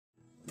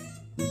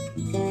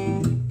Dr.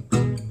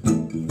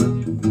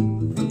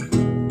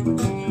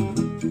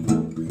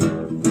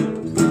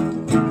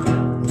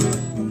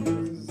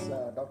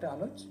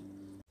 Anuj.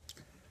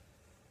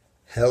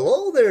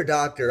 Hello there,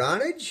 Dr.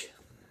 Anuj.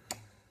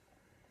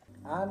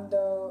 And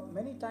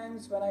many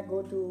times when I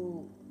go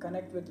to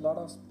connect with a lot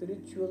of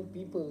spiritual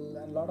people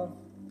and a lot of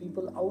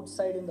people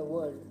outside in the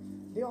world,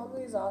 they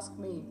always ask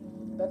me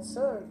that,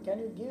 sir, can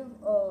you give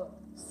a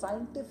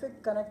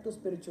scientific connect to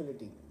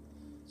spirituality?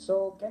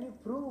 So, can you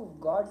prove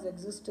God's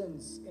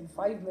existence in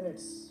 5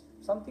 minutes?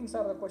 Some things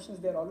are the questions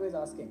they're always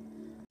asking.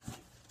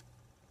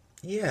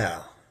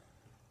 Yeah.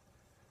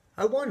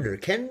 I wonder,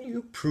 can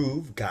you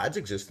prove God's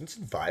existence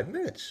in 5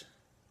 minutes?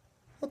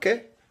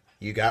 Okay,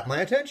 you got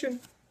my attention.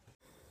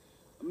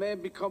 A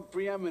man become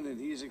preeminent,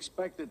 he is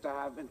expected to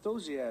have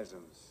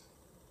enthusiasms.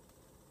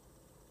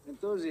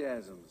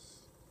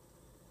 Enthusiasms.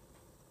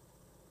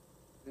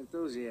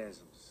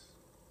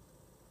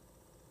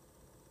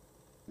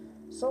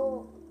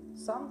 So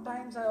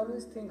sometimes I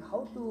always think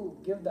how to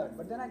give that,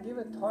 but then I gave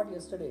a thought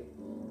yesterday,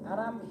 and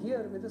I'm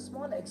here with a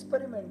small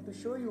experiment to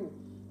show you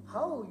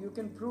how you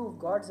can prove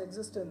God's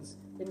existence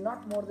in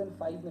not more than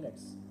 5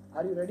 minutes.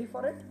 Are you ready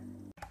for it?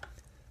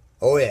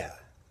 Oh yeah,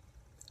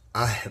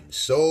 I am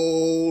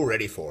so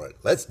ready for it.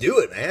 Let's do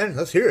it, man.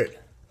 Let's hear it.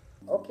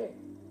 Okay,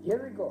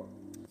 here we go.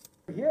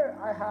 Here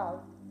I have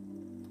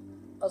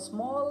a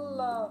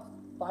small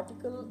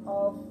particle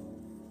of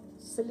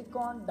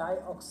silicon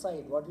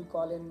dioxide, what we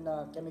call in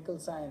chemical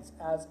science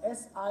as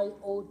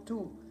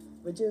SiO2,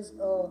 which is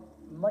a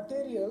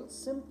material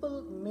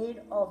simple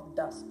made of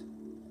dust.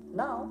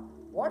 Now,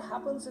 what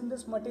happens in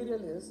this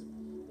material is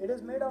it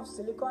is made of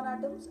silicon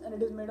atoms and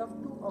it is made of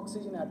 2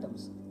 oxygen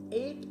atoms.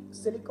 8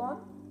 silicon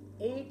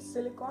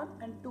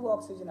and 2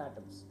 oxygen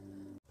atoms.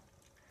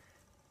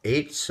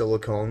 8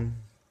 silicon,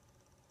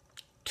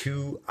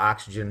 2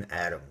 oxygen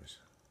atoms.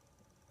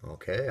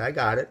 Okay, I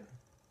got it.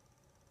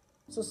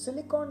 So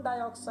silicon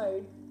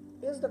dioxide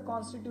is the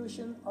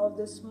constitution of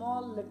this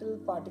small little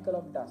particle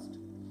of dust.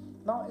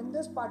 Now in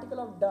this particle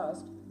of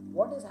dust,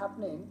 what is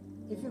happening,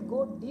 if you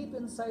go deep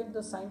inside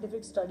the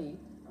scientific study,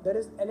 there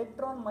is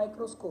electron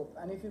microscope,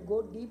 and if you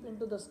go deep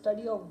into the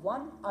study of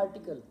one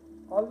article,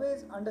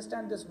 always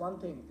understand this one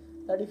thing,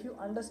 that if you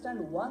understand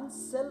one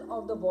cell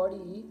of the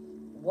body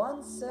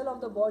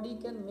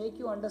can make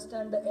you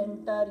understand the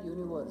entire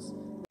universe.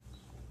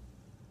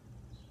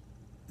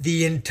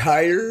 The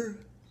entire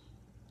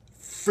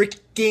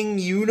freaking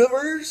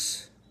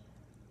universe?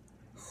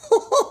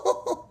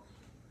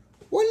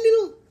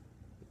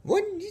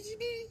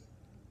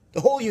 The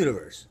whole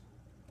universe.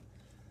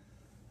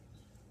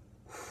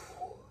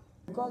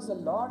 Because the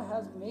Lord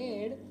has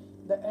made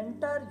the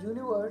entire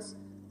universe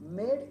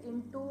made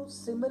into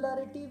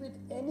similarity with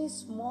any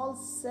small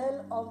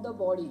cell of the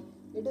body.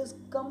 It is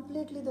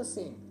completely the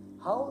same.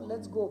 How?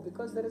 Let's go.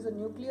 Because there is a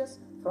nucleus,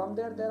 from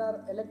there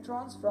are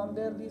electrons, from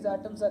there these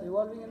atoms are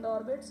revolving in the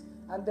orbits,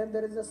 and then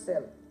there is a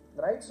cell,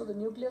 right? So the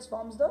nucleus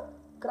forms the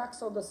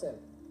crux of the cell.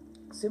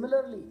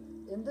 Similarly,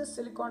 in this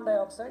silicon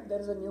dioxide, there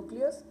is a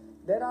nucleus,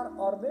 there are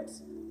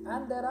orbits,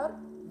 and there are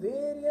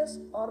various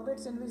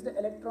orbits in which the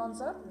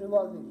electrons are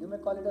revolving. You may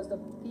call it as the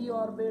p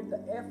orbit,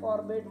 the f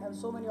orbit, and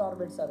so many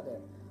orbits are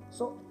there.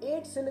 So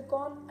 8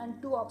 silicon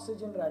and 2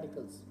 oxygen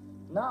radicals.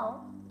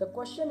 Now the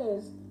question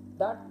is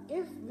that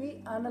if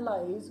we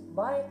analyze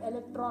by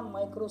electron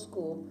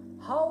microscope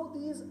how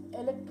these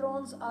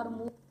electrons are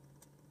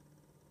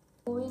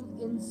moving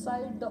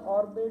inside the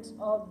orbits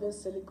of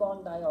this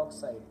silicon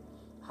dioxide,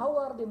 how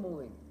are they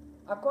moving?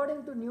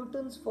 According to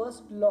Newton's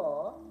first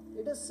law,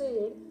 it is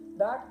said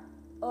that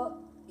a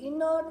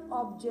inert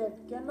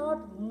object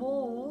cannot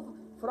move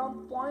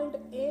from point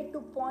A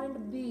to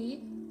point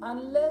B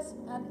unless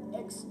an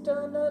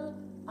external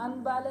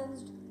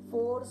unbalanced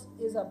force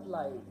is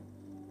applied.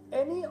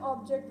 Any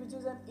object which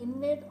is an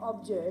innate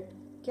object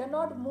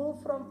cannot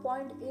move from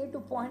point A to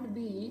point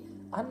B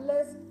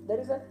unless there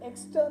is an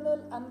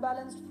external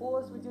unbalanced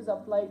force which is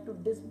applied to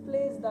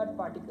displace that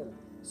particle.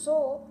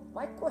 So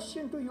my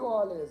question to you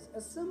all is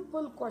a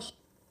simple question.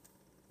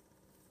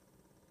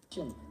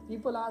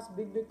 People ask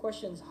big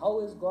questions. How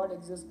is God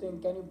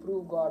existing? Can you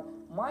prove God?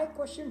 My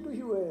question to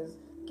you is,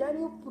 can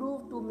you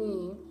prove to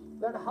me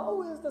that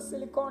how is the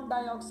silicon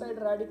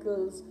dioxide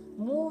radicals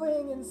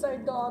moving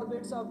inside the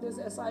orbits of this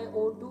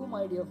SiO2,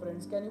 my dear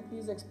friends? Can you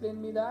please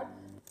explain me that?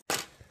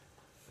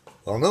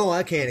 Well, no,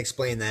 I can't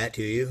explain that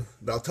to you,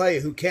 but I'll tell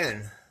you who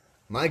can.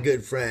 My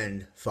good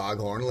friend,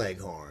 Foghorn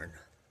Leghorn.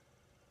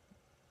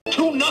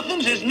 2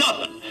 nothings is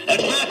nothing.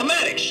 That's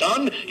mathematics,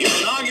 son. You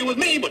can argue with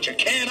me, but you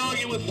can't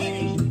argue with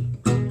figures.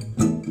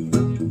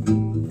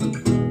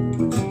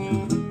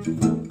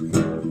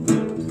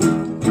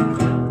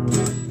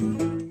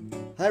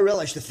 I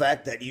relish the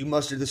fact that you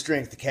mustered the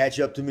strength to catch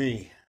up to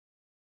me.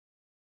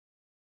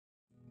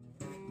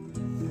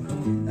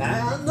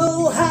 I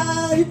know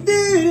how you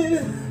did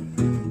it.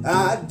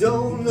 I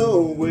don't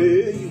know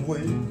where you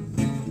went.